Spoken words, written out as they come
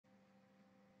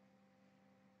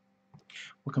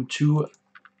Welcome to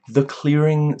The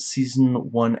Clearing,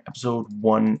 Season 1, Episode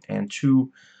 1 and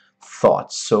 2,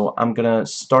 Thoughts. So I'm gonna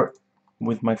start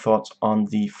with my thoughts on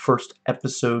the first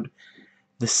episode,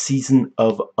 the Season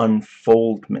of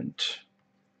Unfoldment.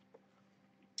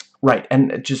 Right,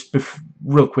 and just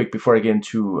real quick before I get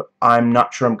into, I'm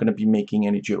not sure I'm gonna be making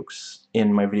any jokes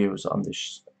in my videos on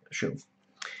this show.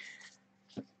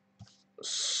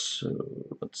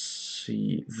 So, let's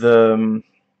see,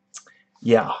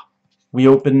 yeah. We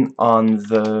open on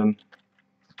the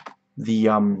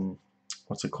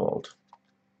what's it called?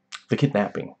 The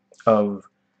kidnapping of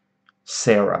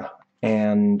Sarah,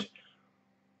 and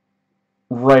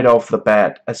right off the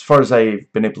bat, as far as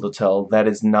I've been able to tell, that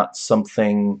is not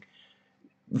something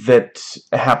that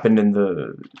happened in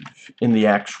the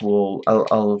actual.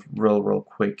 I'll real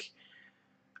quick.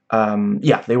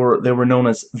 Yeah, they were known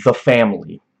as the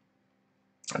Family,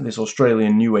 this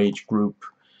Australian New Age group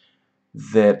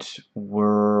that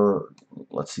were,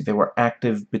 let's see, they were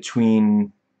active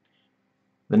between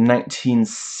the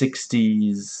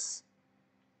 1960s,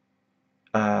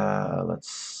 let's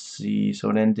see, so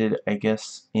it ended, I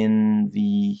guess, in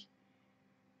the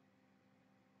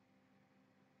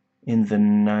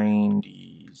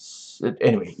 90s.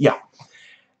 Anyway, yeah.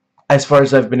 As far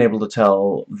as I've been able to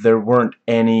tell, there weren't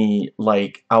any,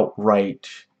 like, outright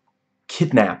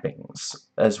kidnappings,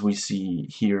 as we see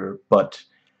here, but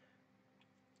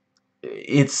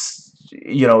it's,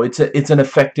 you know, it's an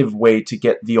effective way to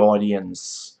get the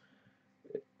audience,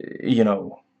 you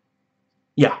know,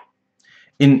 yeah.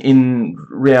 In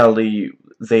reality,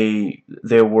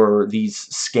 there were these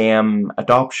scam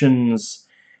adoptions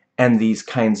and these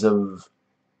kinds of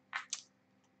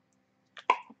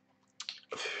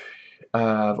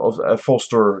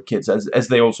foster kids, as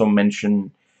they also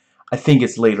mention. I think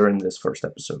it's later in this first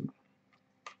episode.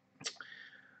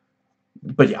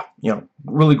 But yeah, you know,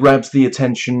 really grabs the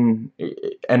attention,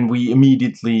 and we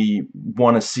immediately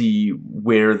want to see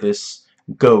where this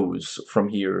goes from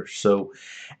here. So,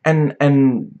 and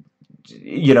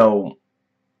you know,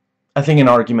 I think an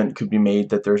argument could be made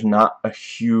that there's not a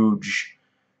huge,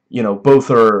 you know,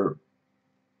 both are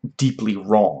deeply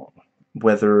wrong,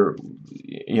 whether,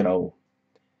 you know,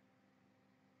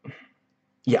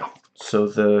 yeah.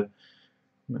 So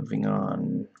moving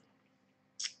on.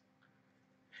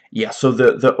 Yeah, so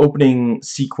the opening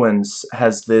sequence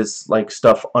has this, like,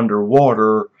 stuff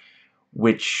underwater,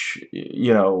 which,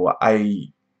 you know,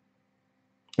 it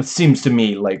seems to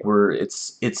me like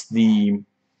it's the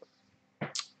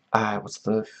what's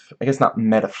the, I guess not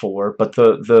metaphor, but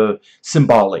the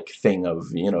symbolic thing of,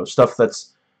 you know, stuff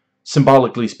that's,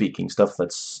 symbolically speaking, stuff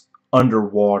that's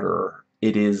underwater.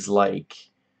 It is like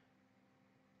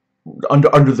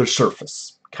under the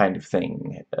surface kind of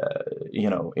thing. You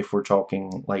know, if we're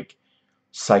talking like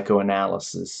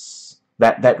psychoanalysis,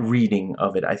 that reading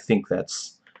of it, I think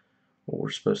that's what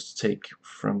we're supposed to take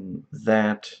from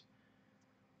that.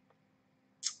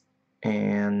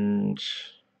 And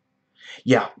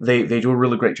yeah, they do a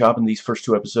really great job in these first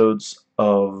two episodes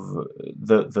of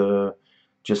the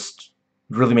just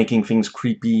really making things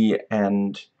creepy,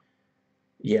 and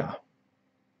yeah.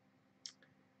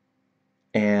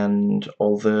 And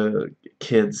all the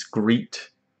kids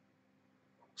greet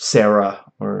Sarah,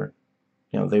 or,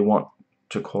 you know, they want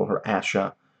to call her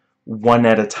Asha, one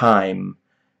at a time,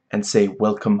 and say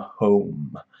welcome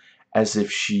home, as if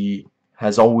she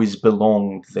has always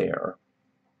belonged there.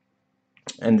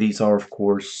 And these are, of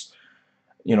course,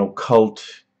 you know, cult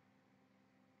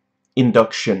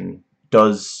induction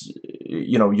does,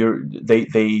 you know,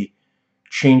 they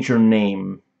change your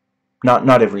name.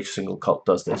 Not every single cult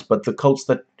does this, but the cults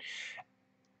that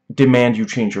demand you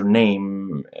change your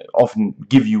name often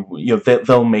give you, you know,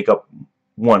 they'll make up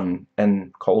one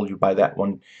and call you by that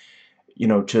one, you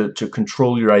know, to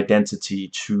control your identity,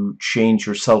 to change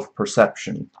your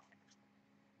self-perception.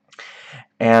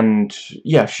 And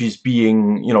yeah, she's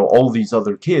being, you know, all these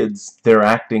other kids, they're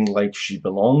acting like she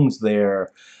belongs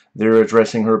there. They're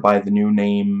addressing her by the new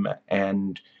name,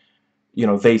 and, you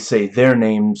know, they say their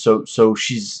name, so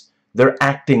they're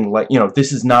acting like, you know,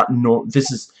 this is not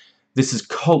this is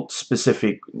cult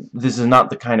specific. This is not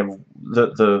the kind of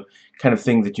the kind of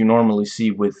thing that you normally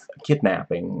see with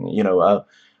kidnapping. You know, a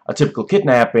typical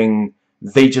kidnapping,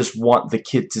 they just want the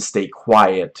kid to stay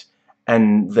quiet,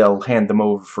 and they'll hand them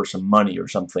over for some money or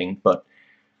something. But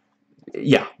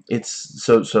yeah, it's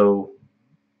so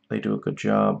they do a good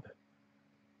job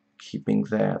keeping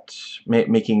that,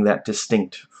 making that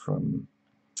distinct from.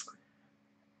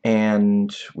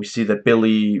 And we see that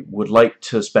Billy would like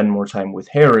to spend more time with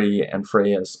Harry, and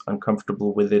Freya's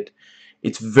uncomfortable with it.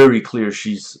 It's very clear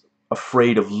she's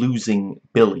afraid of losing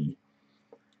Billy.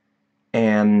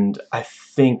 And I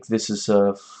think this is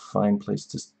a fine place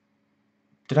to...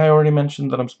 Did I already mention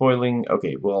that I'm spoiling?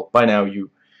 Okay, well, by now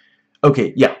you...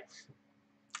 Okay, yeah.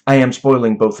 I am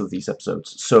spoiling both of these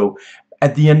episodes. So,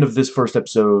 at the end of this first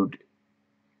episode,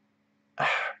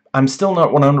 I'm still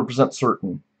not 100%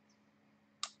 certain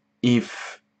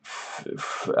if...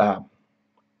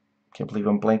 can't believe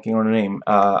I'm blanking on her name.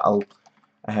 I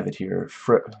have it here.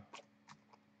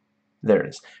 There it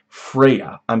is.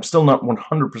 Freya. I'm still not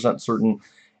 100% certain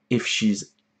if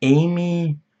she's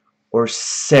Amy or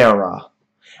Sarah.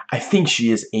 I think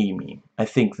she is Amy. I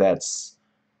think that's...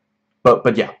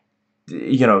 But yeah.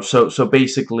 You know, so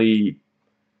basically,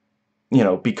 you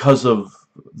know, because of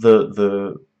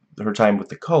her time with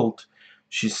the cult,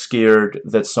 she's scared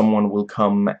that someone will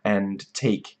come and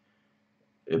take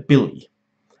Billy.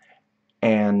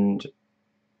 And...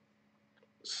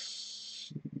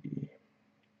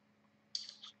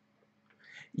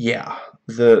 yeah,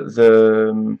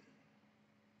 you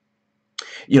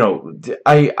know,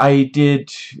 I did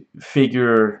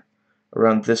figure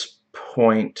around this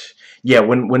point, yeah,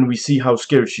 when we see how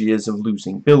scared she is of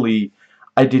losing Billy,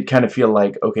 I did kind of feel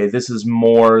like, okay, this is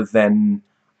more than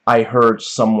I heard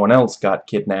someone else got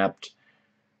kidnapped.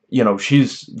 You know,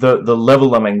 she's the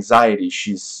level of anxiety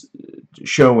she's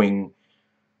showing.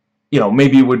 You know,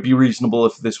 maybe it would be reasonable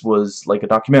if this was like a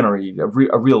documentary, a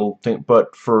real thing,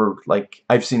 but for, like,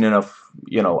 I've seen enough,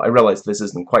 you know, I realize this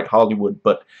isn't quite Hollywood,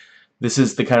 but this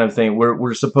is the kind of thing where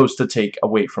we're supposed to take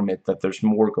away from it that there's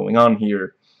more going on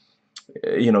here.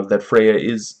 You know, that Freya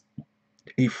is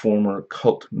a former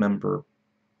cult member.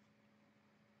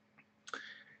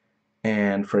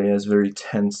 And Freya is very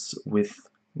tense with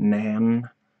Nan.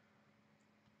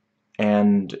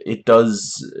 And it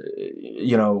does,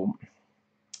 you know...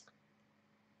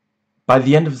 By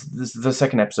the end of the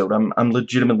second episode, I'm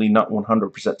legitimately not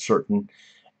 100% certain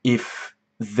if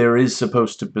there is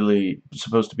supposed to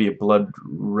be a blood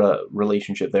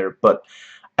relationship there, but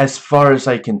as far as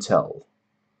I can tell,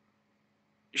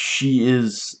 she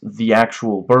is the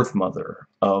actual birth mother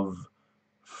of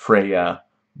Freya,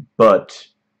 but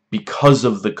because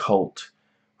of the cult,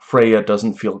 Freya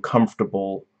doesn't feel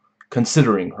comfortable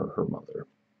considering her mother.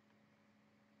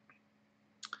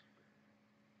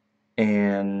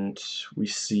 And we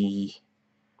see...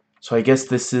 So I guess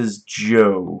this is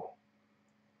Joe.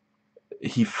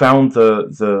 He found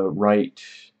the right...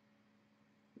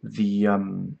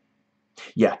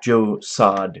 Yeah, Joe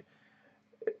Sod.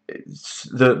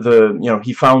 You know,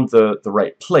 he found the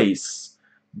right place,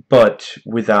 but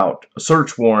without a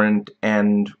search warrant,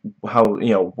 and how,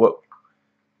 you know, what...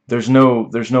 There's no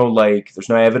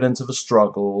evidence of a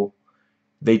struggle.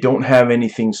 They don't have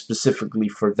anything specifically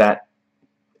for that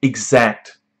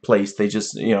exact place. They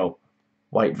just, you know,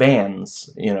 white vans,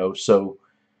 you know, so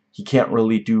he can't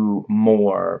really do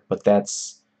more, but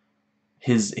that's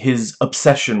his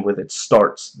obsession with it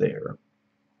starts there.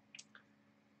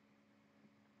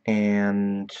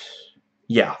 And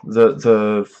yeah,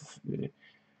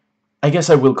 I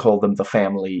guess I will call them the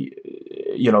family.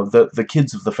 You know, the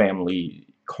kids of the family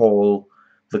call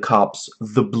the cops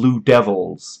the Blue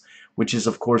Devils, which is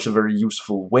of course a very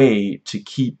useful way to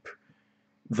keep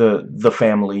the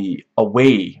family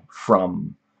away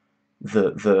from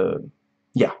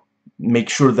yeah, make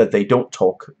sure that they don't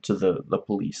talk to the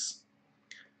police,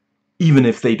 even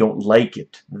if they don't like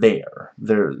it there.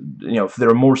 They're, you know, if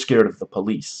they're more scared of the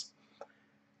police.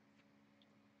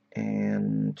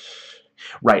 And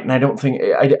right, and I don't think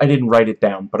I didn't write it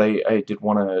down, but I did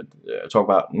want to talk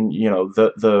about, you know,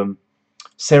 the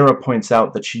Sarah points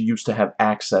out that she used to have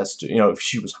access to, you know, if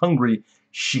she was hungry,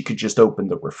 she could just open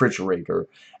the refrigerator,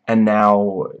 and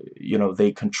now, you know,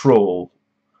 they control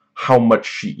how much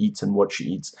she eats and what she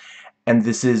eats. And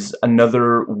this is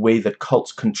another way that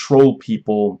cults control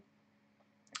people,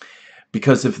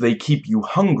 because if they keep you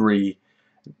hungry,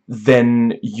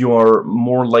 then you're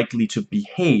more likely to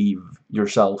behave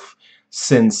yourself,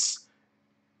 since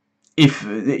if,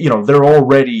 you know, they're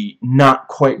already not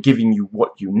quite giving you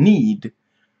what you need,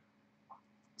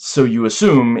 so you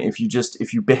assume if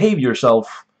you behave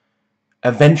yourself,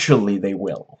 eventually they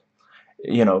will,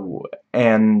 you know.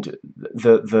 And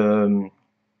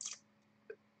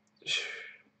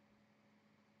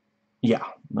yeah,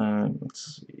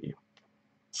 let's see.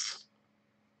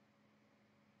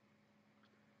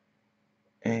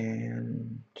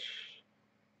 And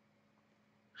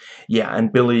yeah,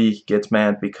 and Billy gets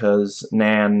mad because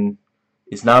Nan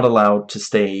is not allowed to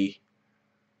stay,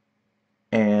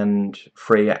 and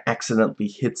Freya accidentally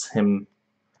hits him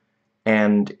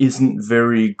and isn't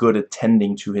very good at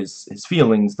tending to his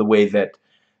feelings the way that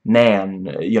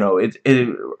Nan, you know, I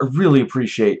really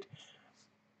appreciate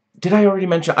did I already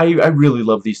mention, I really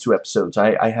love these 2 episodes.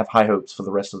 I have high hopes for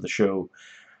the rest of the show.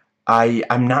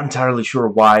 I'm not entirely sure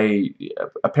why.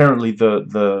 Apparently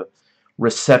the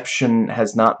reception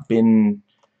has not been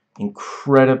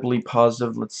incredibly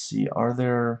positive. Let's see, are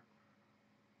there...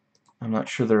 I'm not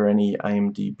sure there are any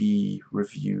IMDb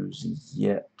reviews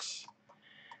yet.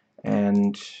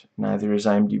 And neither is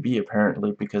IMDb,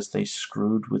 apparently, because they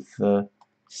screwed with the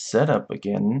setup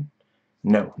again.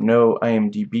 No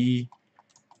IMDb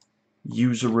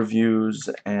user reviews.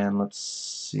 And let's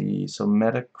see, so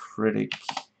Metacritic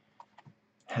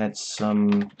had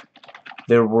some...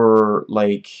 There were,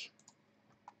 like,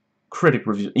 critic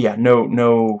reviews. Yeah,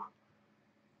 no,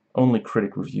 only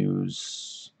critic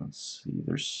reviews. Let's see,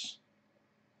 there's...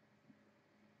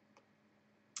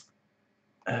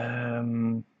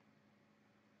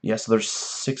 yeah, so there's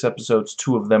 6 episodes.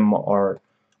 2 of them are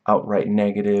outright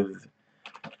negative.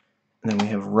 And then we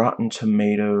have Rotten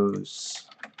Tomatoes,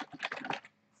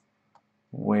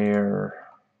 where...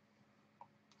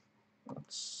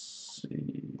 Let's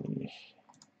see...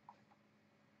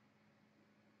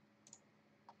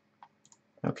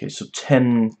 Okay, so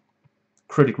 10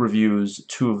 critic reviews,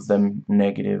 2 of them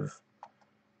negative,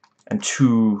 and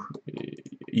 2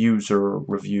 user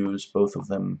reviews, both of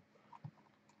them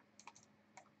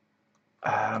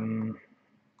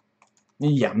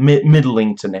yeah,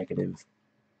 middling to negative.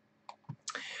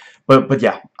 But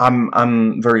yeah,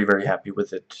 I'm very, very happy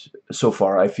with it so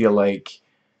far. I feel like,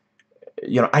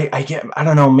 you know, I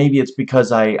don't know, maybe it's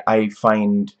because I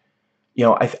find, you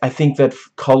know, I think that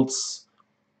cults,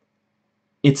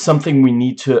 it's something we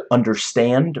need to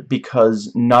understand,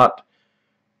 because not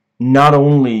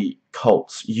only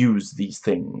cults use these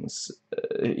things.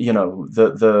 You know,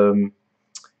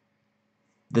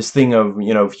 this thing of,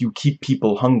 you know, if you keep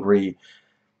people hungry,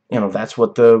 you know, that's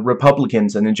what the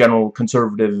Republicans and in general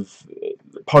conservative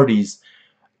parties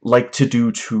like to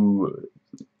do to,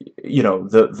 you know,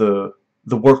 the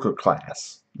worker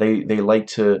class. They like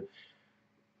to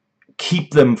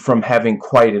keep them from having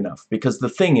quite enough, because the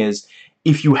thing is,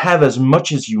 if you have as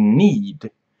much as you need,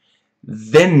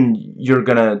 then you're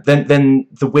gonna, then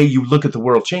the way you look at the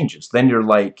world changes. Then you're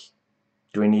like,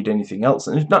 do I need anything else?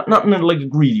 And it's not in a, like, a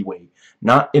greedy way,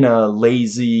 not in a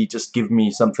lazy, just give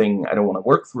me something, I don't want to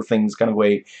work for things kind of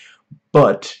way,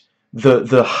 but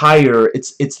the higher,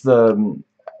 it's the,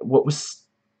 what was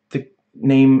the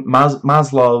name,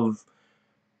 Maslow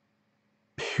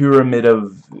pyramid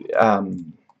of,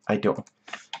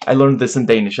 I learned this in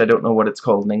Danish, I don't know what it's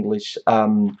called in English.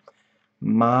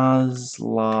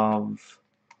 Maslow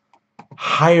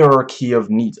hierarchy of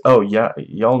needs. Oh yeah,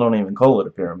 y'all don't even call it a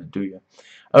pyramid, do you?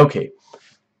 Okay,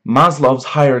 Maslow's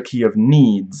hierarchy of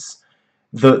needs.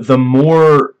 The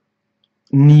more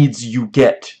needs you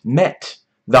get met,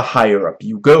 the higher up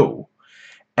you go,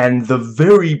 and the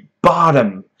very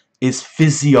bottom is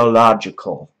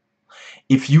physiological.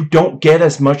 If you don't get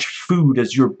as much food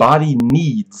as your body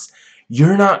needs,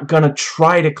 you're not going to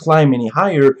try to climb any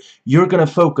higher. You're going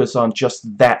to focus on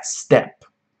just that step.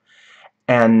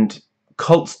 And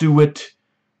cults do it.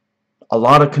 A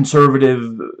lot of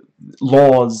conservative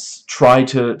laws try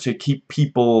to keep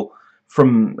people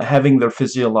from having their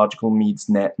physiological needs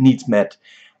met.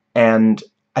 And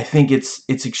I think it's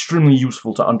extremely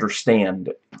useful to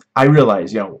understand. I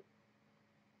realize, you know,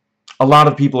 a lot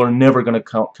of people are never going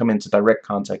to come into direct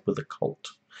contact with a cult.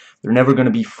 They're never going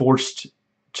to be forced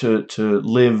to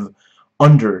live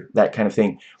under that kind of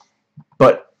thing.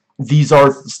 But these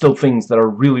are still things that are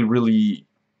really, really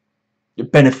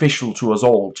beneficial to us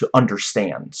all to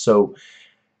understand. So,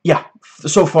 yeah,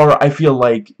 so far I feel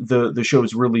like the show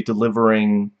is really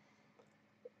delivering.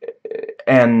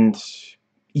 And,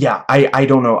 yeah, I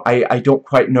don't know. I don't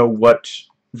quite know what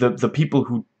the people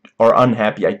who are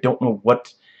unhappy, I don't know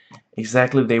what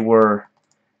exactly they were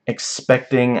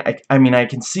expecting. I mean, I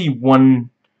can see one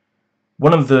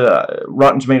of the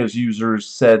Rotten Tomatoes users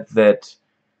said that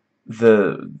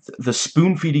the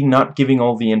spoon feeding, not giving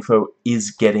all the info,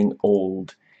 is getting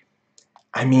old.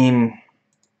 I mean,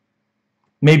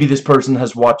 maybe this person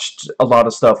has watched a lot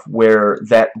of stuff where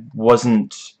that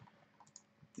wasn't,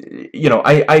 you know,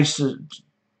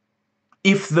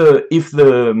 if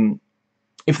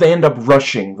they end up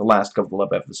rushing the last couple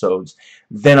of episodes,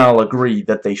 then I'll agree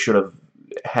that they should have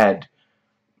had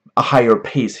a higher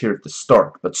pace here at the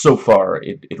start. But so far,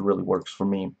 it really works for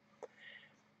me.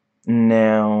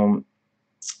 Now,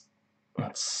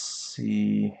 let's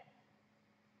see.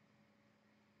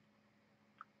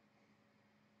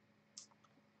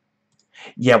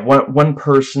 Yeah, one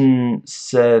person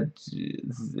said,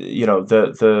 you know,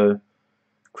 the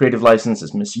creative license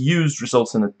is misused,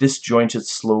 results in a disjointed,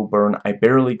 slow burn. I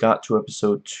barely got to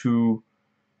episode 2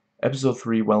 Episode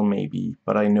 3, well, maybe,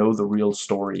 but I know the real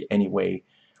story anyway.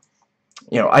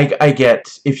 You know, I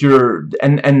get, if you're,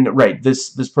 and right,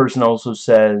 this person also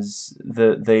says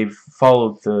that they've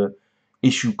followed the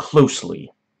issue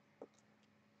closely.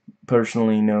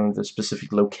 Personally know the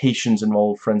specific locations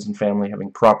involved, friends and family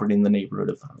having property in the neighborhood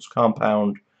of the house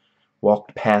compound,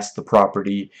 walked past the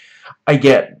property. I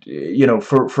get, you know,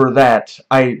 for that,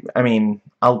 I mean,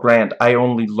 I'll grant, I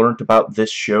only learned about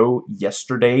this show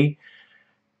yesterday,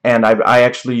 and I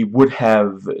actually would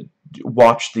have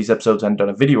watched these episodes and done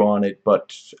a video on it,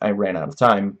 but I ran out of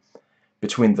time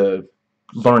between the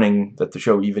learning that the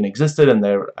show even existed and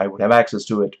there I would have access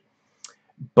to it.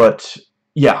 But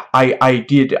yeah, I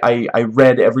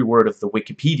read every word of the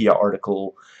Wikipedia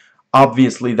article.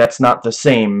 Obviously that's not the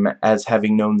same as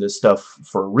having known this stuff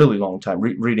for a really long time,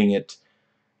 reading it,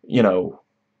 you know,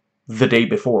 the day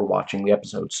before watching the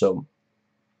episode. So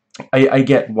I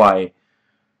get why,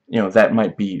 you know, that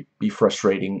might be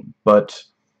frustrating, but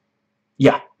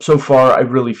yeah, so far I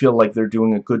really feel like they're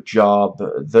doing a good job.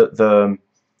 The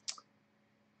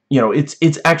you know,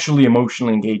 it's actually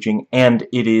emotionally engaging, and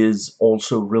it is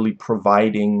also really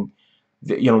providing,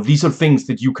 you know, these are things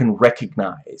that you can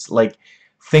recognize. Like,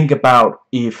 think about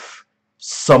if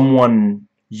someone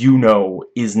you know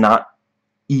is not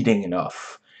eating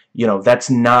enough. You know,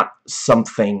 that's not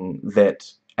something that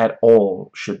at all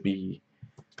should be,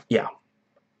 yeah.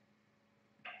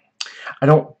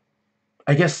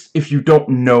 I guess if you don't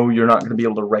know, you're not going to be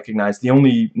able to recognize. The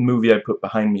only movie I put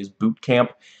behind me is Boot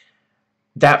Camp.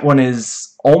 That one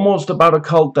is almost about a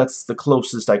cult. That's the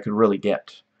closest I could really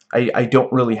get. I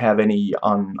don't really have any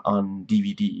on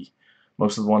DVD.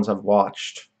 Most of the ones I've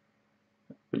watched,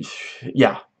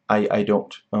 yeah, I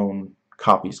don't own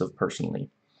copies of personally.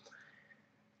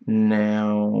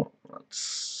 Now,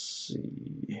 let's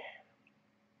see.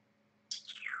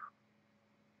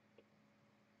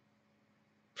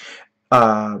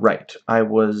 Right. I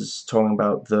was talking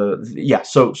about yeah,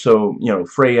 so you know,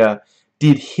 Freya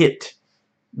did hit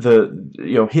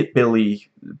hit Billy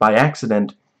by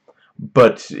accident,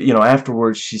 but you know,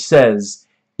 afterwards she says,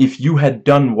 if you had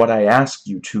done what I asked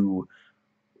you to,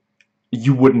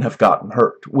 you wouldn't have gotten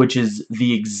hurt, which is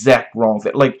the exact wrong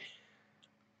thing. Like,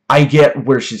 I get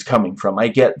where she's coming from. I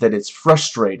get that it's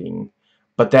frustrating,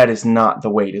 but that is not the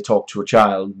way to talk to a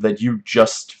child that you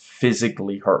just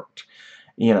physically hurt.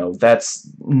 You know, that's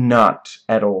not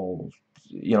at all,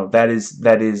 you know, that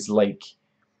is like,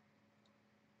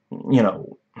 you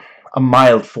know, a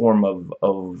mild form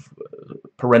of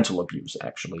parental abuse,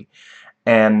 actually.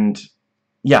 And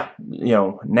yeah, you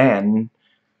know, Nan,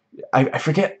 I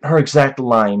forget her exact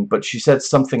line, but she said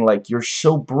something like, you're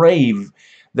so brave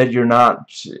that you're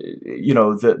not, you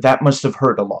know, that must have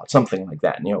hurt a lot, something like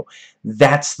that. You know,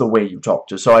 that's the way you talk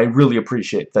to. So I really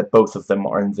appreciate that both of them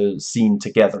are in the scene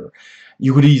together.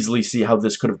 You could easily see how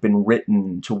this could have been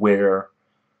written to where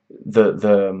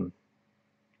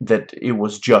that it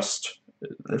was just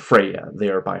Freya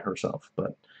there by herself.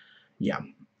 But yeah,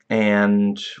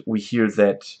 and we hear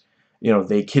that, you know,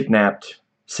 they kidnapped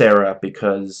Sarah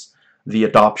because the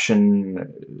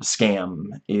adoption scam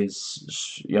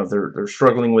is, you know, they're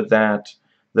struggling with that.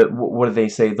 That, what do they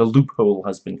say? The loophole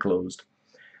has been closed.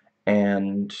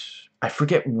 And I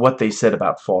forget what they said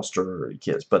about foster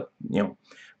kids, but you know,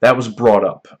 that was brought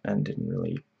up and didn't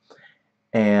really.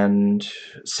 And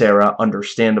Sarah,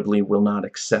 understandably, will not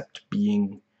accept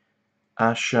being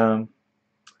Asha.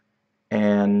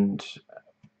 And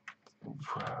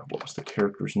what was the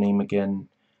character's name again?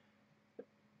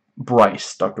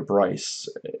 Bryce, Dr. Bryce,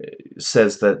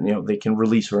 says that, you know, they can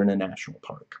release her in a national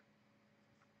park.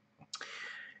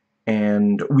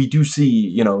 And we do see,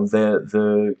 you know,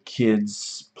 the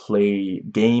kids play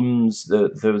games.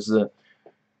 There's a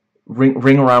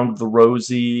ring around the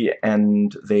rosy,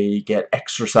 and they get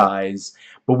exercise.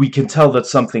 But we can tell that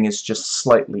something is just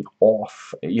slightly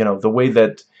off. You know, the way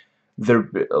that they're,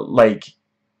 like,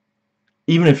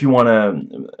 even if you want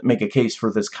to make a case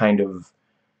for this kind of,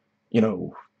 you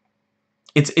know,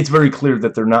 it's very clear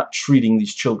that they're not treating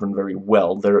these children very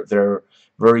well. They're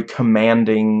very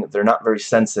commanding. They're not very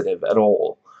sensitive at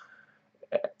all.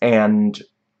 And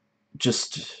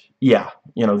just, yeah,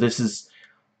 you know, this is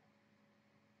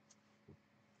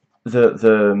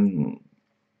the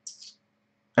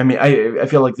I mean, I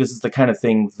feel like this is the kind of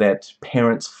thing that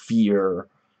parents fear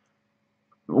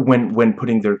when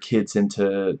putting their kids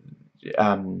into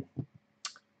what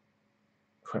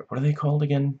are they called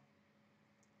again?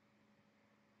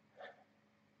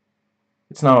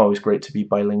 It's not always great to be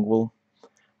bilingual.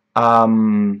 Yeah,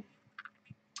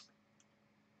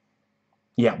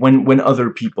 when other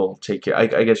people take care,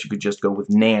 I guess you could just go with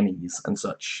nannies and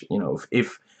such. You know,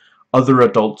 if other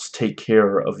adults take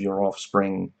care of your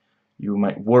offspring, you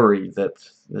might worry that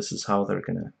this is how they're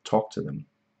going to talk to them.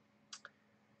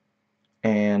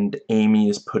 And Amy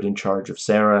is put in charge of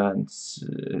Sarah, and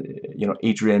you know,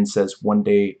 Adrianne says one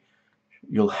day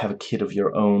you'll have a kid of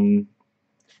your own.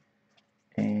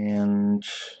 And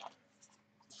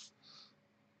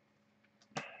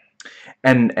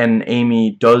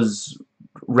Amy does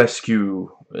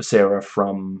rescue Sarah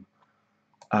from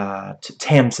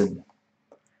Tamsin,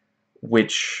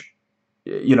 which,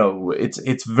 you know,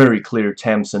 it's very clear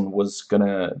Tamsin was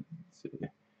gonna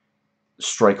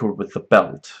strike her with the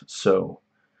belt. So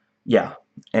yeah,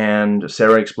 and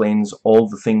Sarah explains all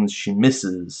the things she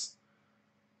misses,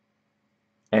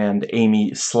 and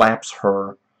Amy slaps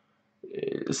her,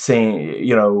 saying,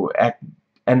 you know,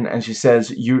 and she says,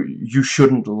 you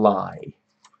shouldn't lie,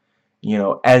 you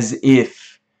know, as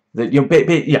if that, you know,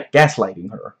 yeah,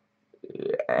 gaslighting her.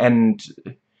 And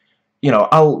you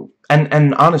know,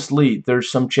 and honestly, there's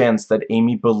some chance that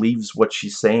Amy believes what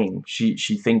she's saying. She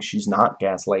thinks she's not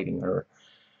gaslighting her.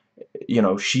 You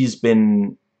know, she's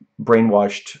been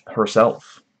brainwashed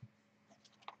herself.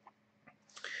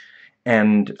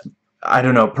 And I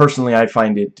don't know, personally I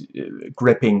find it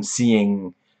gripping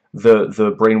seeing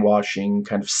the brainwashing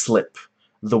kind of slip,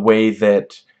 the way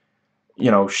that,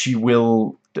 you know, she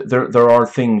will, there are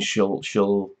things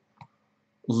she'll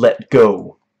let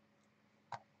go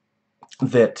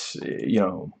that, you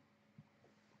know,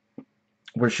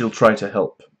 where she'll try to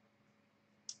help.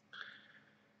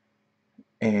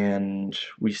 And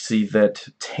we see that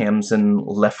Tamsin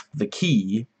left the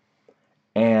key,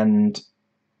 and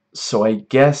so I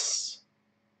guess,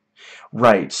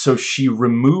 right, so she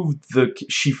removed the,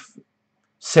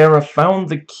 Sarah found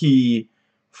the key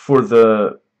for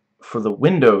the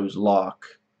Windows lock,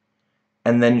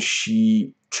 and then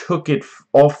she took it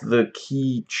off the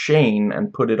keychain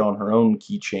and put it on her own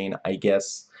keychain, I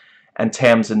guess. And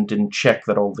Tamsin didn't check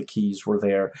that all the keys were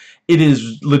there. It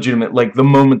is legitimate. Like, the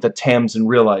moment that Tamsin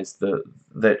realized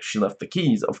that she left the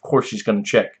keys, of course she's going to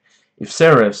check if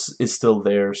Sarah is still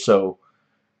there. So,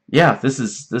 yeah, this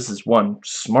is one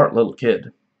smart little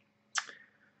kid.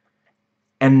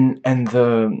 And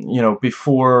the, you know,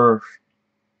 before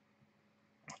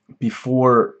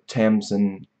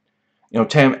Tamsin, you know,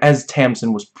 as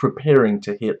Tamsin was preparing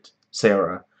to hit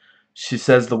Sarah, she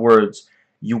says the words,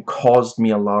 "You caused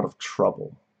me a lot of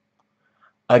trouble."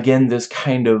 Again, this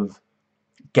kind of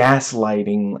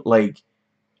gaslighting, like,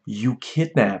 you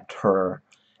kidnapped her,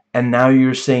 and now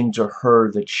you're saying to her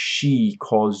that she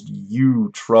caused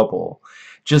you trouble.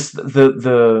 Just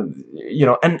you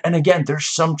know, and again, there's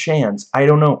some chance, I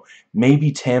don't know,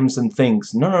 maybe Tamsin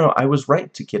thinks, no, I was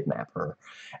right to kidnap her,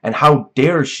 and how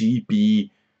dare she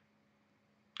be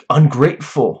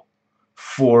ungrateful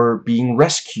for being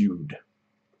rescued.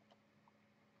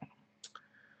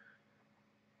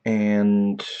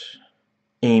 And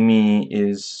Amy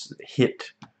is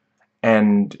hit,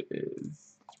 and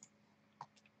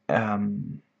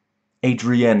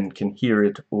Adrianne can hear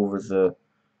it over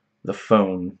the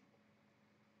phone.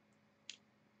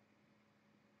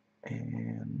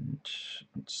 And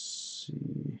let's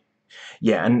see,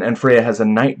 yeah, and Freya has a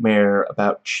nightmare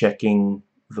about checking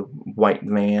the white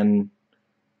van,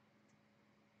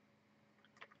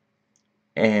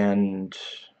 and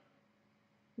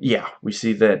yeah, we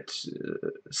see that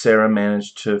Sarah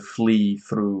managed to flee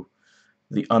through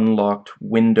the unlocked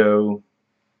window.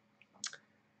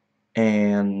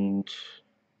 And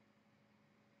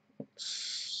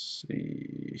let's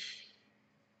see,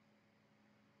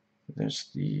 there's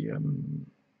the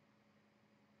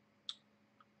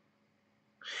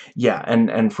yeah,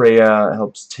 and Freya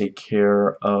helps take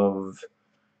care of,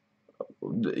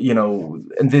 you know,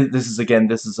 and this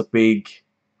is a big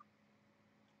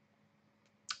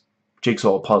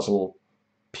jigsaw puzzle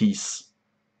piece.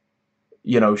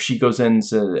 You know, she goes in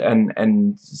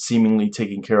and seemingly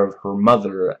taking care of her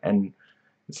mother, and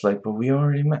it's like, but we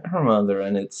already met her mother,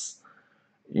 and it's,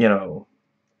 you know,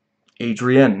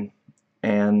 Adrianne,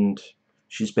 and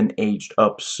she's been aged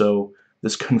up, so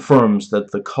this confirms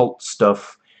that the cult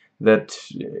stuff that,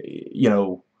 you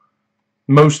know,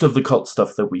 most of the cult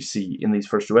stuff that we see in these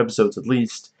first two episodes, at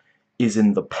least, is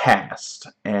in the past,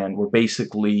 and we're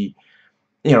basically,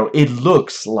 you know, it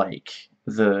looks like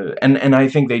and I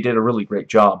think they did a really great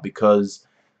job, because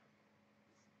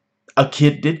a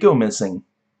kid did go missing,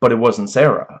 but it wasn't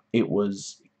Sarah, it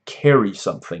was Carrie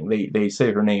something. They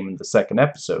say her name in the second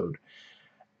episode,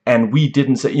 and we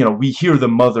didn't say, you know, we hear the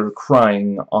mother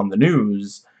crying on the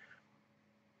news,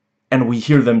 and we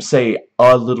hear them say,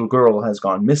 a little girl has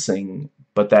gone missing,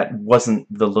 but that wasn't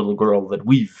the little girl that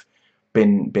we've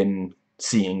been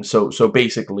seeing. So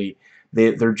basically,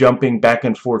 They're jumping back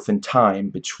and forth in time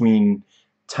between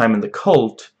time in the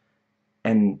cult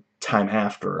and time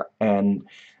after. And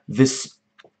this,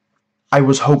 I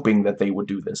was hoping that they would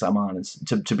do this, I'm honest,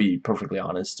 to be perfectly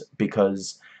honest,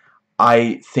 because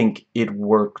I think it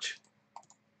worked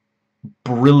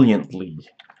brilliantly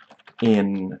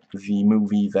in the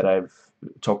movie that I've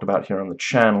talked about here on the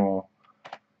channel,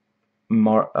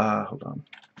 hold on.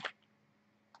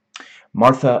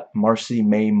 Martha, Marcy,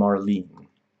 May, Marlene.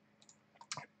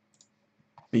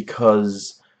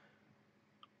 Because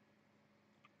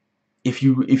if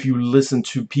you listen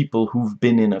to people who've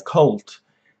been in a cult,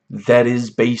 that is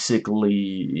basically,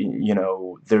 you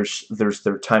know, there's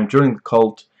their time during the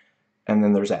cult, and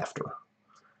then there's after.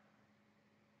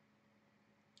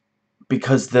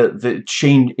 Because it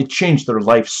changed their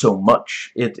life so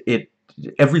much.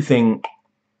 Everything's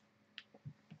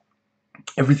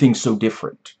so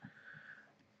different.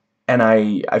 And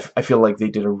I feel like they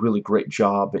did a really great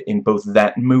job in both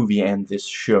that movie and this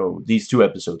show, these 2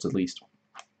 episodes at least,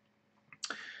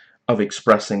 of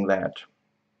expressing that.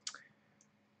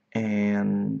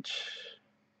 And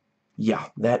yeah,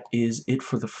 that is it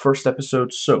for the first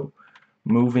episode. So,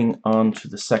 moving on to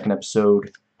the second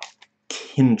episode,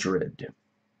 Kindred.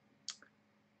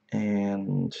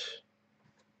 And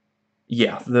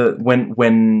yeah,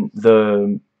 when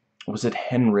the, was it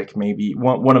Henrik maybe,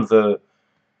 one of the,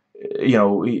 you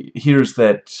know, he hears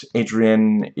that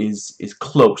Adrianne is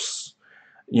close,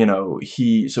 you know,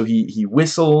 he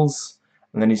whistles,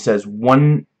 and then he says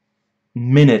 1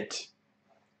 minute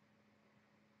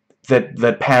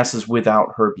that passes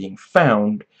without her being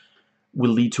found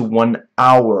will lead to 1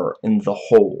 hour in the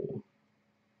hole.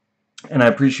 And I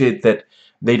appreciate that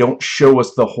they don't show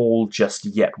us the hole just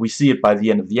yet. We see it by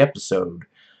the end of the episode.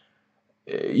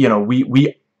 You know,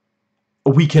 we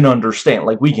can understand,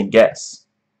 like, we can guess.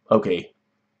 Okay,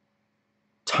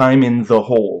 time in the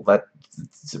hole, that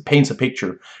paints a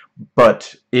picture,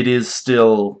 but it is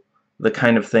still the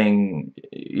kind of thing,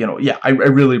 you know, yeah, I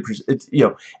really appreciate it. You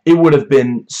know, it would have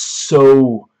been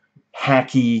so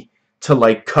hacky to,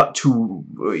 like, cut to,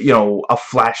 you know, a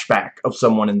flashback of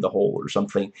someone in the hole or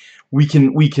something. We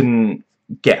can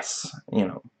guess, you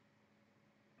know.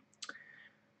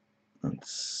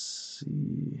 Let's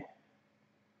see.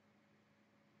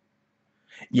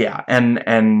 Yeah,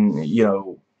 and you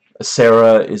know,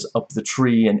 Sarah is up the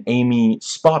tree, and Amy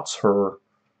spots her,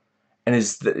 and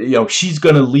you know, she's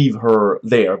gonna leave her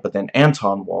there, but then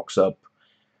Anton walks up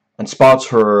and spots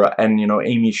her, and, you know,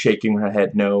 Amy's shaking her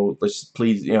head, no, let's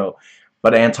please, you know,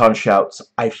 but Anton shouts,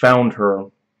 I found her.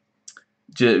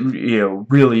 You know,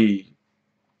 really,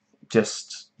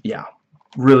 just, yeah,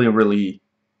 really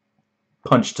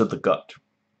punch to the gut.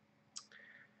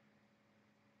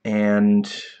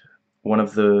 And one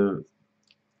of the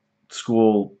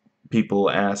school people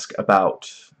ask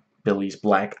about Billy's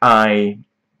black eye,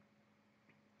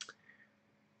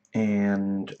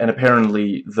 and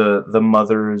apparently the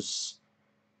mother's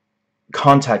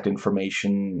contact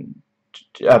information,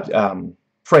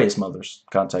 Freya's mother's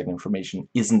contact information,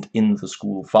 isn't in the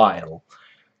school file.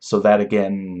 So that,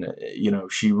 again, you know,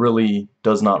 she really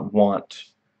does not want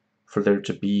for there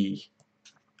to be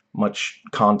much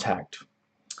contact.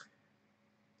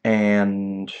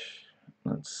 And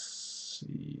let's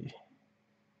see.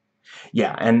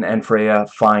 Yeah, and Freya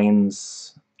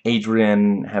finds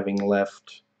Adrianne having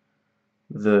left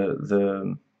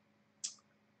the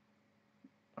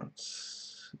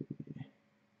let's see,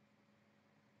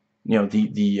 you know,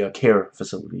 the care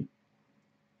facility.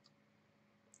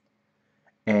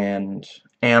 And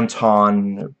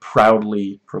Anton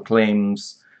proudly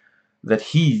proclaims that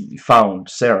he found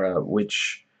Sarah,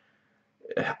 which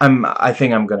I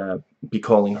think I'm gonna be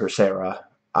calling her Sarah.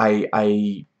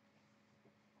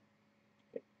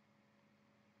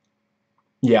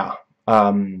 Yeah,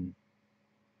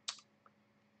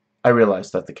 I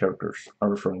realize that the characters are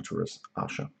referring to her as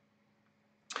Asha.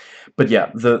 But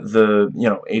yeah, you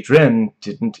know, Adrianne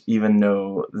didn't even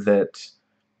know that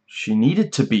she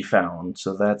needed to be found,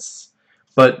 so that's,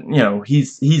 but, you know,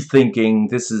 he's thinking,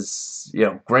 this is, you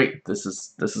know, great, this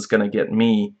is gonna get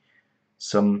me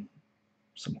some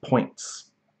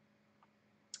points.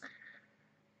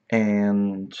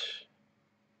 And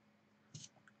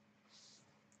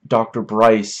Dr.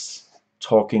 Bryce,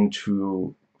 talking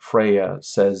to Freya,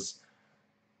 says,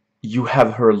 you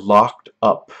have her locked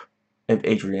up at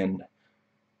Adrianne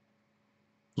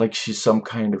like she's some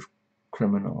kind of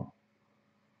criminal.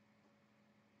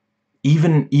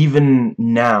 Even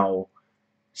now,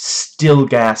 still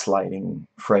gaslighting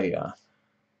Freya.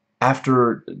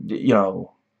 After, you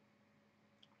know,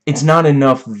 it's not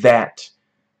enough that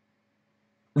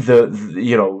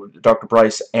you know, Dr.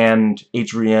 Bryce and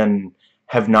Adrianne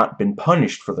have not been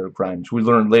punished for their crimes. We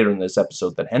learn later in this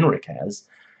episode that Henrik has.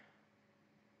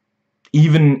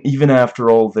 Even after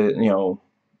all the, you know,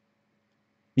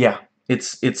 yeah,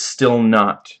 it's still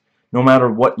not. No matter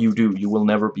what you do, you will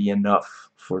never be enough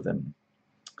for them.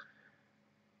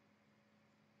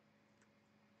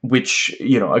 Which,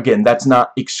 you know, again, that's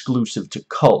not exclusive to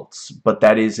cults, but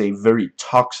that is a very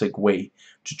toxic way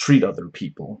to treat other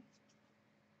people.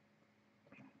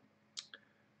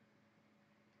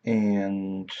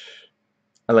 And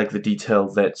I like the detail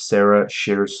that Sarah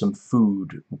shares some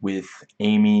food with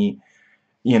Amy.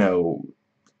 You know,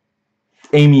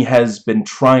 Amy has been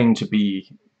trying to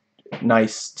be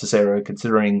nice to Sarah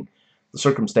considering the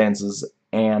circumstances,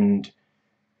 and,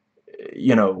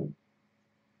 you know,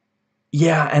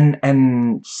 yeah,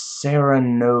 and Sarah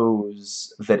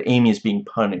knows that Amy is being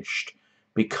punished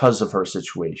because of her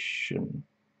situation,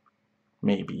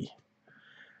 maybe.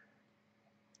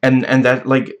 And that,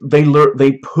 like,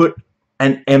 they put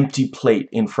an empty plate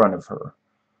in front of her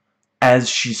as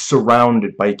she's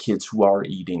surrounded by kids who are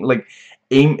eating. Like,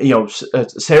 Amy, you know,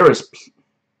 Sarah's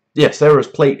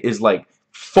plate is like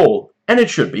full, and it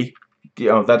should be. You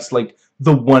know, that's like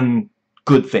the one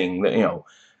good thing that, you know,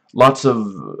 lots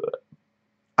of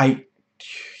I'm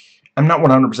not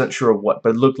 100% sure of what, but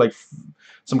it looked like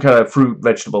some kind of fruit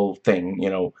vegetable thing, you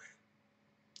know.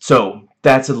 So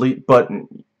that's at least, but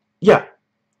yeah,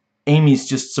 Amy's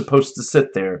just supposed to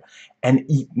sit there and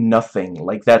eat nothing.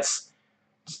 Like, that's,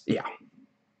 yeah.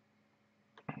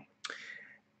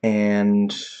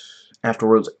 And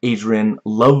afterwards, Adrianne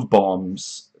love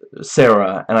bombs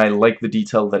Sarah, and I like the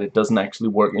detail that it doesn't actually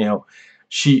work. You know,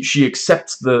 she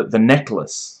accepts the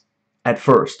necklace at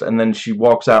first, and then she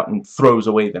walks out and throws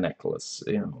away the necklace.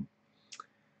 You know,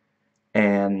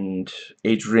 and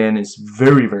Adrianne is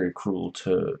very, very cruel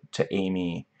to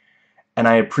Amy, and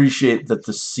I appreciate that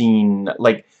the scene,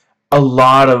 like, a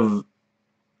lot of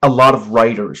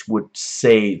writers would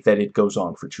say that it goes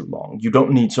on for too long. You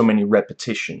don't need so many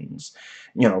repetitions.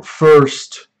 You know,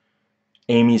 first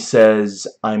Amy says,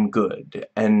 "I'm good,"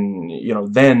 and, you know,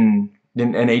 then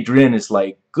and Adrianne is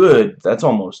like, "Good, that's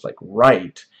almost like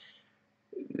right,"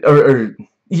 or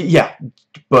yeah,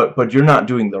 but you're not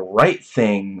doing the right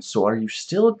thing, so are you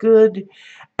still good?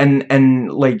 And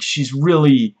like, she's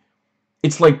really,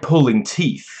 it's like pulling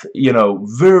teeth, you know,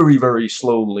 very, very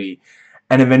slowly,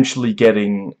 and eventually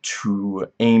getting to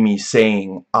Amy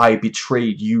saying, "I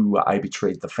betrayed you, I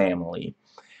betrayed the family."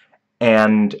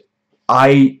 And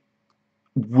I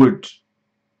would,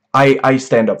 I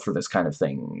stand up for this kind of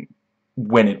thing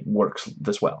when it works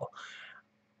this well.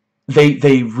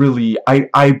 They really,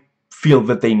 I feel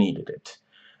that they needed it.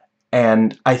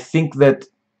 And I think that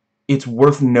it's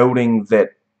worth noting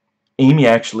that Amy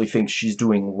actually thinks she's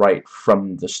doing right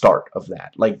from the start of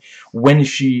that. Like, when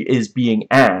she is being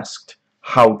asked,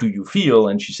 "How do you feel?"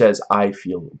 and she says, "I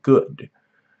feel good."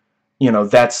 You know,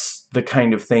 that's the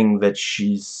kind of thing that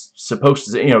she's supposed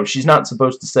to say. You know, she's not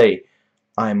supposed to say,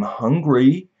 "I'm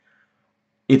hungry.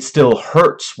 It still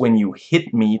hurts when you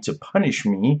hit me to punish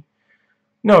me."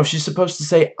 No, she's supposed to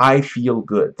say, "I feel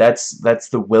good." That's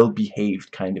the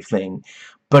well-behaved kind of thing.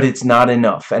 But it's not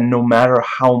enough, and no matter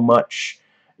how much,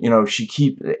 you know,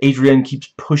 Adrianne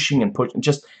keeps pushing and pushing.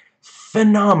 Just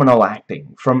phenomenal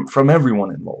acting from everyone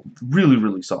involved. Really,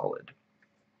 really solid.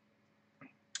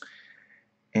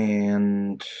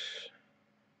 And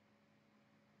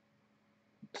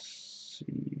let's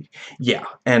see. Yeah,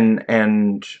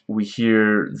 and we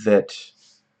hear that,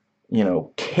 you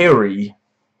know, Carrie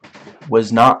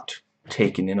was not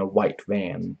taken in a white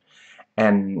van,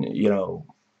 and, you know,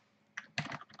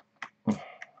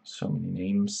 so many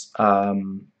names.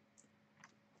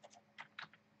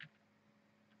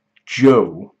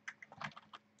 Joe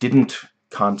didn't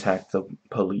contact the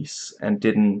police and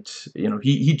didn't, you know,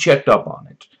 he checked up on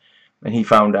it, and he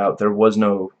found out there was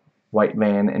no white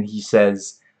van, and he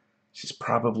says she's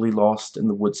probably lost in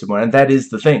the woods somewhere. And that is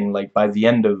the thing, like, by the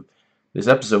end of this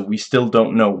episode, we still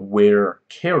don't know where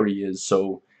Carrie is,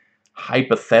 so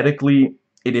hypothetically,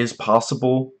 it is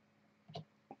possible,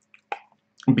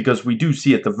 because we do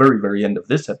see at the very, very end of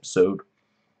this episode,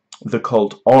 the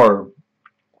cult are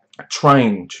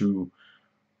trying to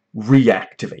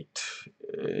reactivate,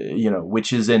 you know,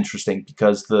 which is interesting,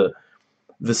 because the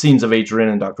scenes of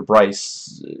Adrianne and Dr.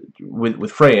 Bryce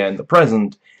with Freya in the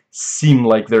present seem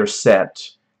like they're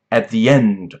set at the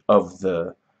end of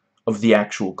the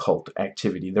actual cult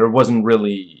activity. There wasn't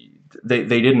really, they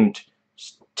didn't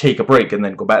take a break and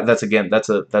then go back. That's, again, that's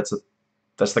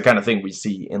the kind of thing we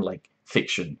see in, like,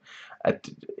 fiction.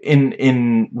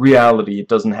 In reality, it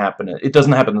doesn't happen. It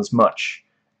doesn't happen as much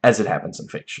as it happens in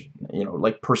fiction, you know,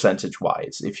 like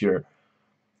percentage-wise,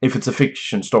 if it's a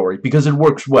fiction story, because it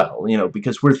works well, you know,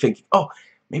 because we're thinking, oh,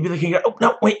 maybe they can get, oh,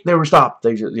 no, wait, they were stopped,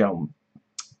 they just, you know,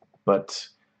 but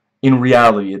in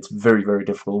reality, it's very, very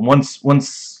difficult.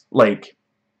 Once, like,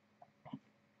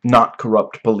 not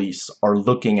corrupt police are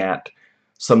looking at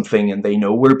something and they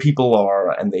know where people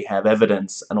are and they have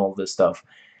evidence and all this stuff,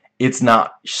 it's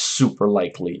not super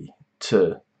likely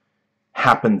to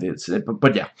happen.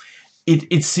 But yeah,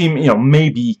 it seemed, you know,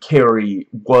 maybe Carrie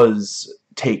was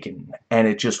taken and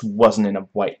it just wasn't in a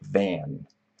white van.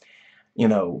 You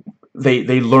know,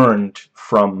 they learned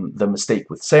from the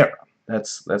mistake with Sarah.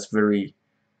 That's very,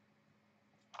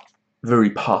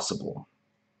 very possible.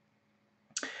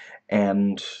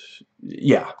 And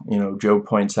yeah, you know, Joe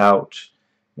points out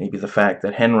maybe the fact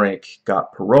that Henrik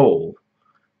got parole,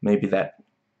 maybe that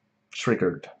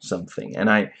triggered something. And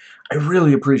I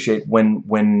really appreciate when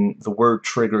the word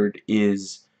triggered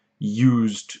is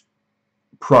used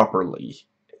properly.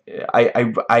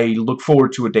 I look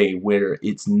forward to a day where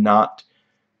it's not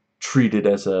treated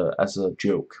as a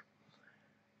joke,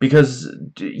 because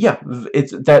yeah,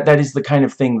 it's that is the kind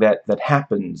of thing that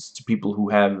happens to people who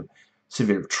have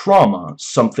severe trauma.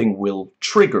 Something will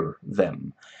trigger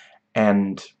them,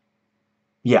 and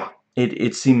yeah,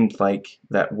 it seemed like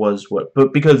that was what,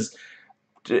 but because,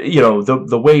 you know,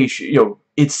 the way she, you know,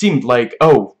 it seemed like,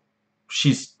 oh,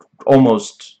 she's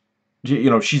almost, you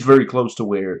know, she's very close to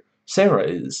where Sarah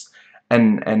is,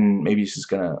 and maybe she's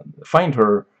gonna find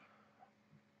her,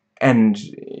 and,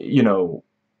 you know,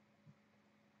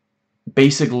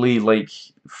 basically, like,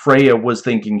 Freya was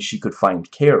thinking she could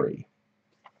find Carrie.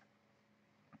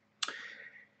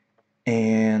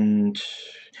 And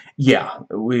yeah,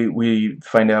 we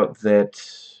find out that,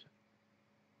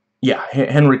 yeah,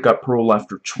 Henrik got parole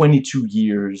after 22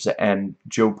 years, and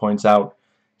Joe points out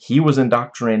he was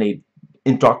indoctrinated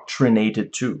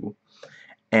too.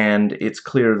 And it's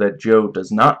clear that Joe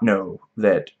does not know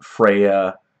that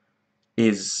Freya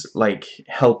is, like,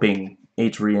 helping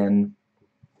Adrianne.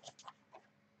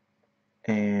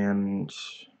 And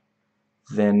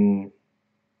then,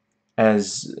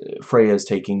 as Freya is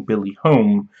taking Billy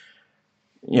home,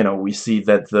 you know, we see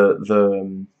that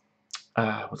the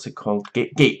what's it called?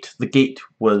 Gate. The gate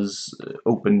was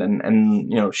opened,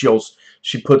 and you know,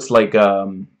 she puts like a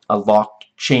locked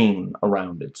chain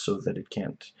around it so that it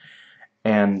can't.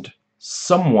 And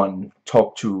someone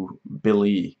talked to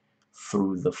Billy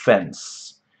through the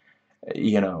fence,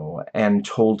 you know, and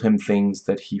told him things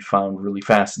that he found really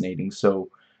fascinating. So,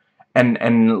 and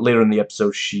later in the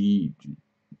episode, she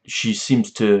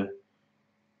seems to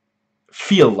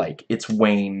feel like it's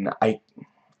Wayne. I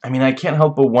mean, I can't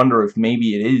help but wonder if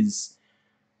maybe it is,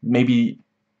 maybe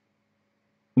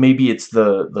it's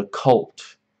the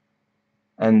cult,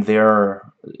 and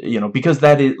they're, you know, because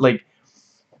that is, like,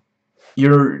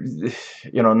 you're,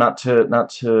 you know, not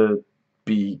to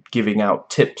be giving out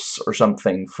tips or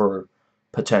something for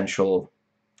potential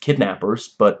kidnappers,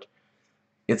 but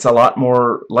it's a lot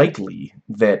more likely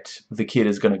that the kid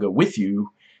is going to go with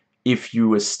you if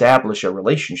you establish a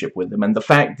relationship with them. And the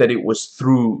fact that it was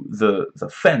through the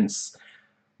fence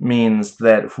means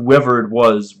that whoever it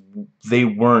was, they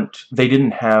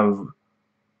didn't have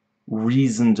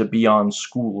reason to be on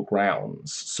school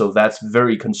grounds. So that's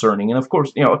very concerning. And of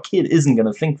course, you know, a kid isn't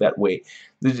going to think that way.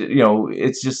 You know,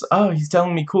 it's just, oh, he's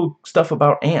telling me cool stuff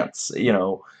about ants, you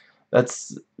know.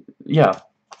 That's, yeah.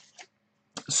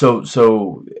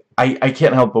 So I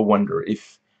can't help but wonder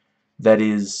if that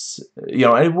is, you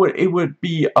know, it would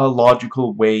be a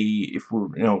logical way, if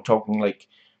we're, you know, talking like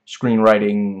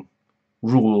screenwriting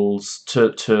rules,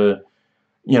 to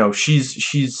you know,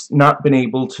 she's not been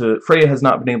able to, Freya has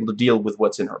not been able to deal with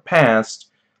what's in her past,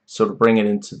 so to bring it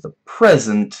into the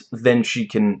present, then she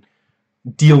can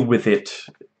deal with it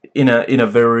in a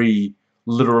very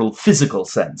literal physical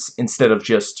sense, instead of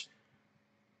just,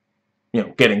 you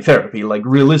know, getting therapy. Like,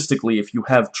 realistically, if you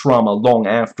have trauma long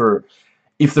after,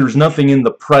 if there's nothing in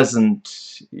the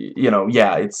present, you know,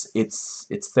 yeah, it's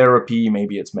therapy,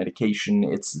 maybe it's medication,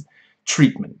 it's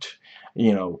treatment,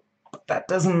 you know. But that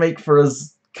doesn't make for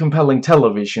as compelling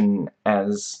television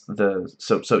as the,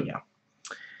 so yeah.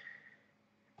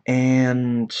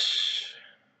 And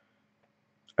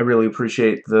I really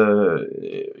appreciate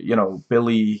the, you know,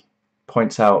 Billy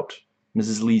points out,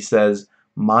 Mrs. Lee says,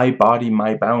 "My body,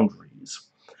 my boundaries."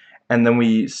 And then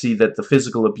we see that the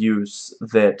physical abuse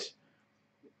that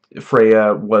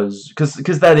Freya was,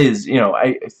 because that is, you know,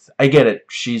 I get it.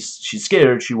 She's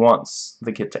scared. She wants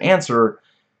the kid to answer.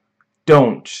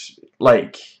 Don't,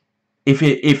 like, if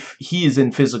he is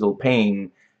in physical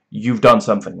pain, you've done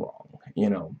something wrong, you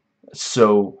know.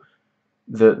 So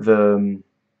the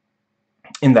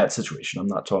in that situation. I'm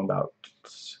not talking about...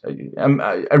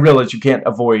 I realize you can't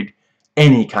avoid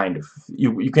any kind of...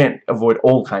 You can't avoid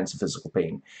all kinds of physical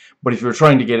pain. But if you're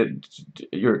trying to get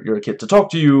your kid to talk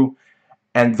to you,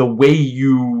 and the way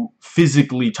you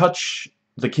physically touch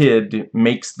the kid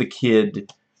makes the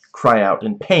kid cry out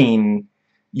in pain,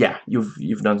 yeah,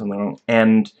 you've done something wrong.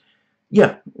 And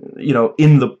yeah, you know,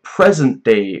 in the present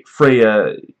day,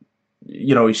 Freya,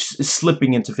 you know, is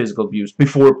slipping into physical abuse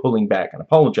before pulling back and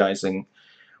apologizing,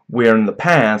 where in the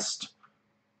past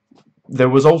there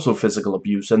was also physical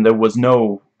abuse and there was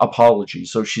no apology.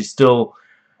 So she's still,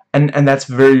 and that's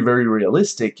very, very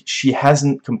realistic. She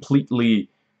hasn't completely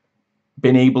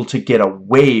been able to get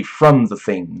away from the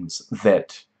things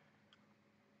that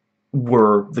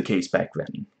were the case back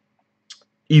then,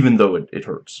 even though it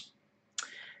hurts.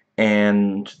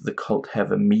 And the cult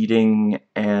have a meeting,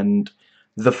 and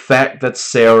the fact that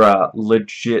Sarah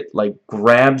legit, like,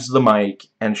 grabs the mic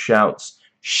and shouts,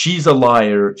 "She's a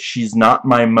liar, she's not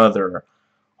my mother,"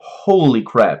 holy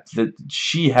crap, that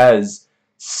she has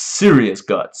serious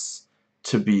guts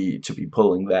to be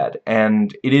pulling that.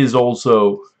 And it is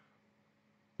also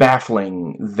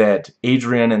baffling that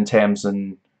Adrianne and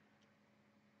Tamsin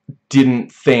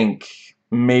didn't think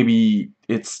maybe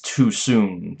it's too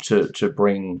soon to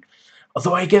bring...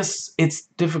 Although I guess it's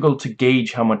difficult to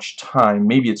gauge how much time.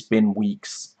 Maybe it's been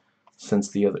weeks since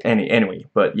the other... Anyway,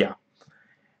 but yeah.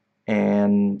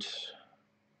 And...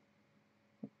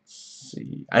 let's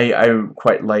see. I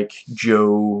quite like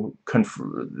Joe...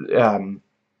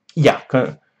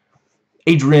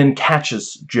 Adrianne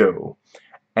catches Joe,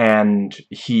 and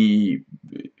he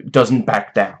doesn't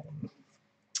back down.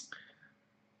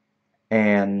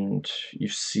 And you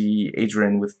see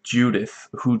Adrianne with Judith,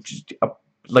 who,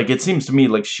 like, it seems to me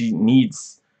like she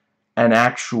needs an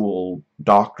actual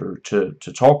doctor to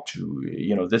talk to.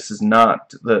 You know, this is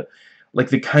not the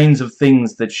kinds of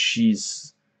things that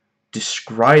she's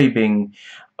describing.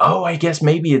 Oh, I guess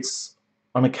maybe it's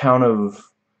on account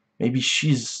of, maybe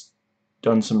she's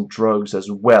done some drugs as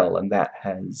well, and that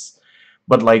has...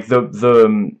 But like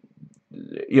the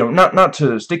you know, not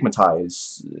to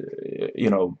stigmatize, you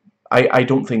know, I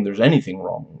don't think there's anything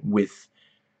wrong with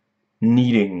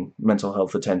needing mental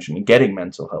health attention and getting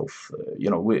mental health. You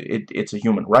know, it's a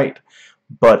human right.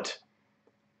 But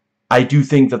I do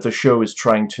think that the show is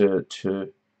trying to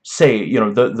say, you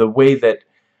know, the way that,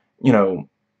 you know,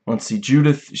 let's see,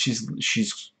 Judith,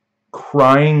 she's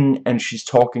crying and she's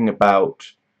talking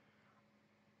about,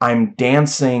 "I'm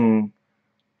dancing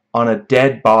on a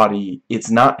dead body. It's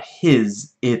not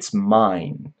his, it's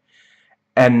mine."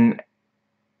 And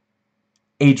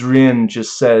Adrianne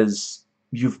just says,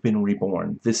 "You've been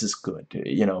reborn. This is good."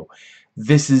 You know,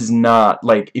 this is not,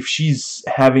 like, if she's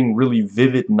having really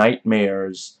vivid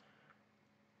nightmares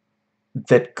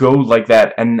that go like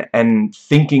that, and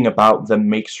thinking about them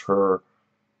makes her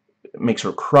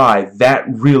cry, that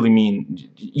really means,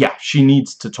 yeah, she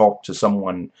needs to talk to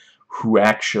someone who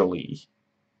actually,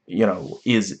 you know,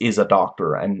 is a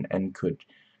doctor and could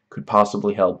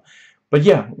possibly help. But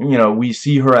yeah, you know, we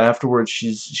see her afterwards.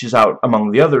 She's out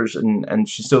among the others, and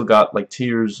she's still got, like,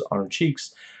 tears on her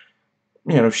cheeks.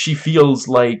 You know, she feels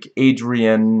like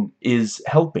Adrianne is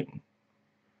helping.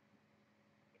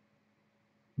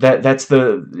 That's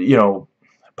the, you know,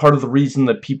 part of the reason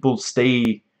that people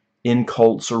stay in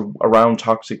cults or around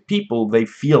toxic people. They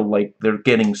feel like they're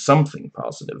getting something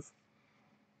positive.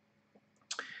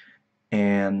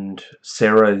 And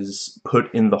Sarah is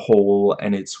put in the hole,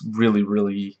 and it's really,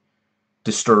 really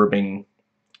disturbing.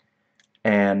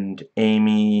 And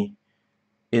Amy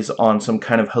is on some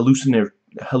kind of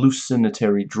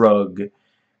hallucinatory drug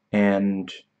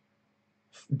and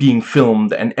being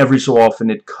filmed, and every so often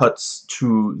it cuts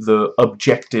to the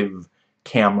objective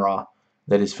camera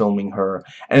that is filming her.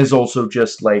 And it's also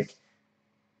just like,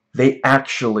 they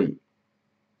actually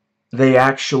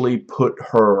put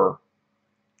her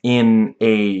in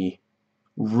a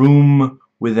room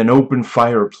with an open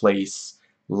fireplace,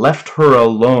 left her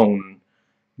alone,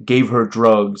 gave her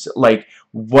drugs. Like,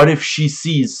 what if she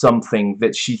sees something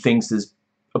that she thinks is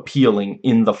appealing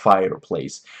in the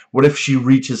fireplace? What if she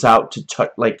reaches out to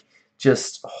touch, like,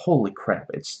 just, holy crap,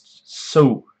 it's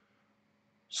so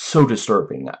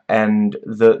disturbing. And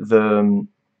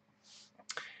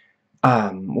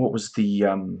what was the,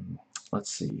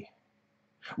 let's see,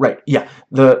 right, yeah,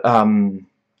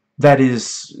 that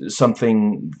is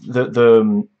something,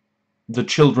 the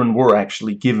children were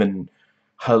actually given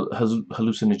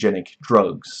hallucinogenic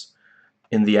drugs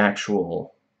in the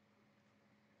actual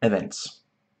events.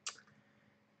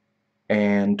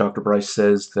 And Dr. Bryce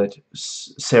says that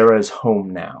Sarah is home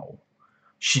now.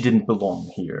 She didn't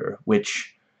belong here,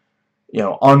 which you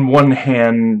know, on one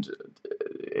hand,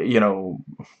 you know,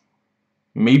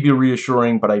 maybe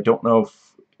reassuring, but I don't know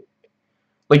if,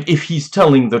 like, if he's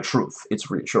telling the truth,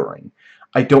 it's reassuring.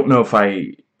 I don't know if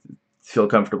I feel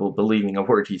comfortable believing a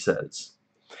word he says.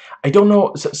 I don't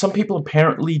know, some people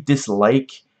apparently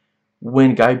dislike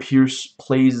when Guy Pearce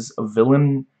plays a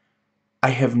villain. I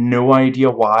have no idea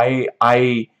why.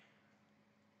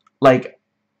 Like,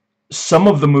 some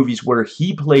of the movies where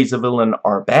he plays a villain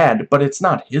are bad, but it's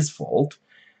not his fault.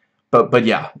 But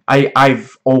yeah,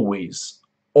 I've always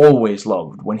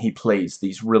loved when he plays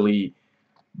these really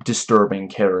disturbing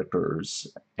characters,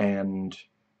 and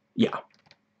yeah.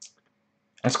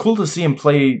 It's cool to see him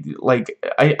play, like,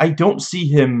 I don't see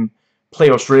him play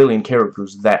Australian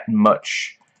characters that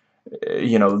much,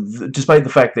 you know, despite the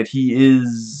fact that he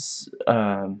is,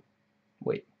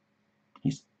 wait,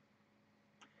 he's,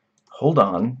 hold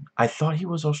on, I thought he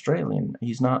was Australian.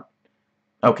 He's not,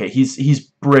 okay, he's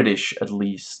British at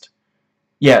least.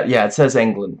 Yeah, it says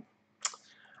England.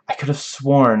 I could have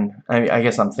sworn, I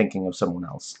guess I'm thinking of someone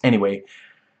else. Anyway,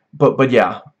 but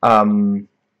yeah,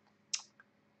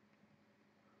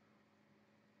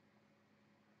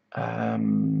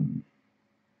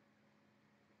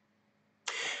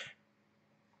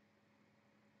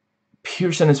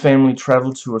 Pearce and his family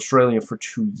traveled to Australia for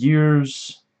 2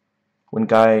 years. When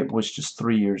Guy was just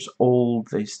 3 years old,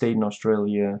 they stayed in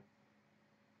Australia.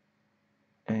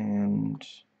 And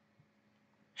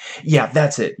yeah,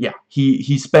 that's it. Yeah,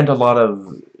 he spent a lot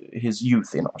of his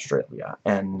youth in Australia,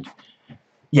 and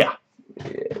yeah,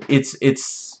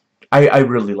 it's I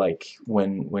really like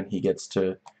when he gets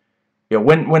to, you know,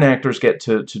 when actors get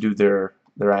to do their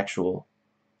actual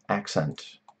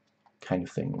accent kind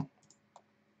of thing.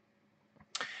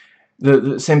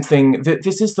 The same thing,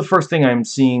 this is the first thing I'm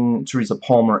seeing Teresa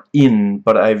Palmer in,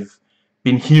 but I've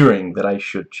been hearing that I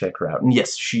should check her out. And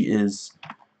yes, she is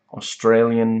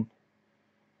Australian.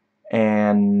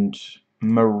 And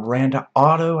Miranda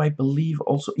Otto, I believe,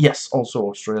 also, yes, also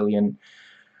Australian.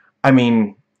 I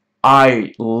mean,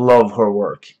 I love her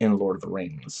work in Lord of the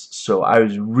Rings, so I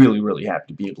was really happy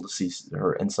to be able to see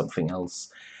her in something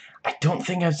else. I don't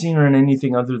think I've seen her in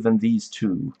anything other than these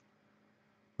two.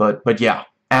 But yeah,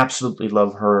 absolutely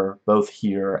love her, both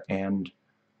here and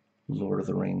Lord of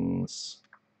the Rings.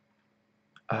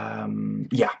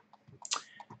 Yeah.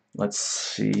 Let's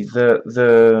see.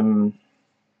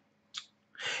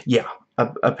 Yeah,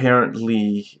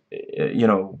 apparently, you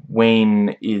know,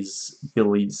 Wayne is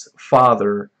Billy's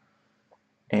father,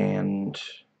 and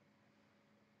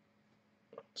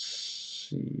let's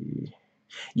see.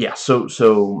 Yeah,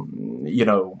 so you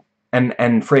know,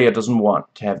 and Freya doesn't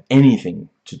want to have anything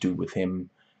to do with him,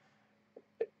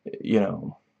 you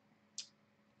know,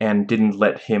 and didn't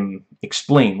let him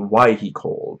explain why he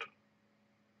called.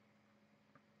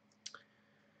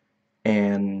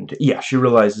 And yeah, she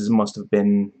realizes it must have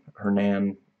been her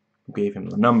nan who gave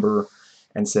him the number,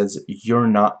 and says, "You're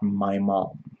not my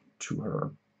mom," to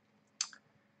her,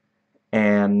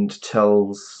 and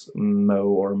tells Mo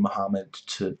or Muhammad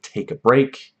to take a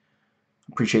break,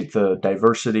 appreciate the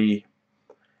diversity,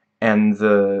 and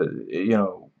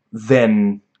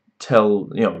then tell,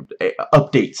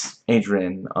 updates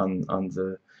Adrianne on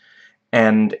the,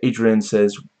 and Adrianne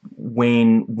says,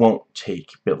 "Wayne won't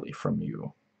take Billy from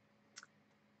you."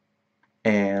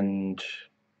 And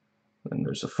then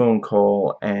there's a phone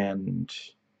call, and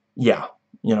yeah,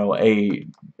 a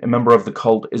member of the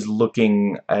cult is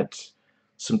looking at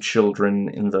some children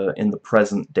in the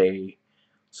present day,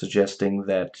 suggesting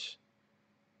that,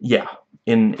 yeah,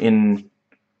 in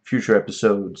future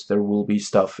episodes there will be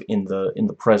stuff in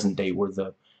the present day where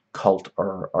the cult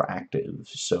are active.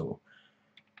 So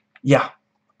yeah,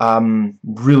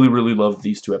 really love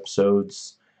these two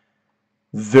episodes.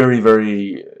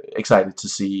 Very excited to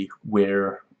see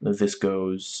where this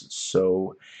goes.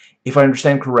 So if I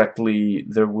understand correctly,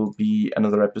 there will be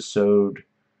another episode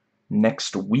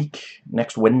next week,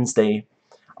 next Wednesday.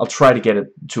 I'll try to get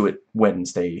to it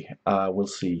Wednesday. We'll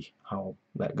see how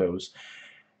that goes.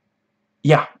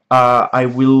 Yeah, I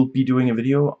will be doing a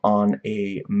video on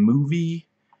a movie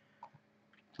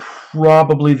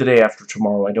probably the day after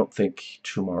tomorrow. I don't think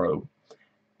tomorrow.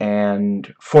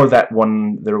 And for that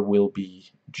one, there will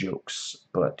be jokes,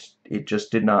 but it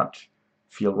just did not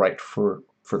feel right for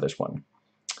this one.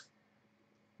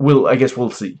 I guess we'll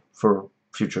see for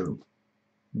future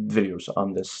videos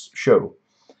on this show.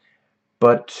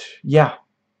 But yeah,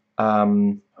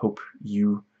 hope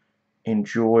you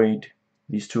enjoyed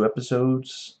these two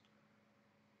episodes.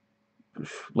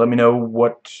 Let me know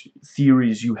what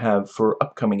theories you have for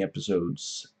upcoming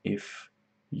episodes if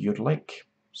you'd like.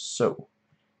 So,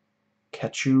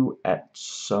 catch you at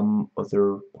some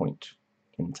other point.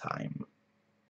 in time.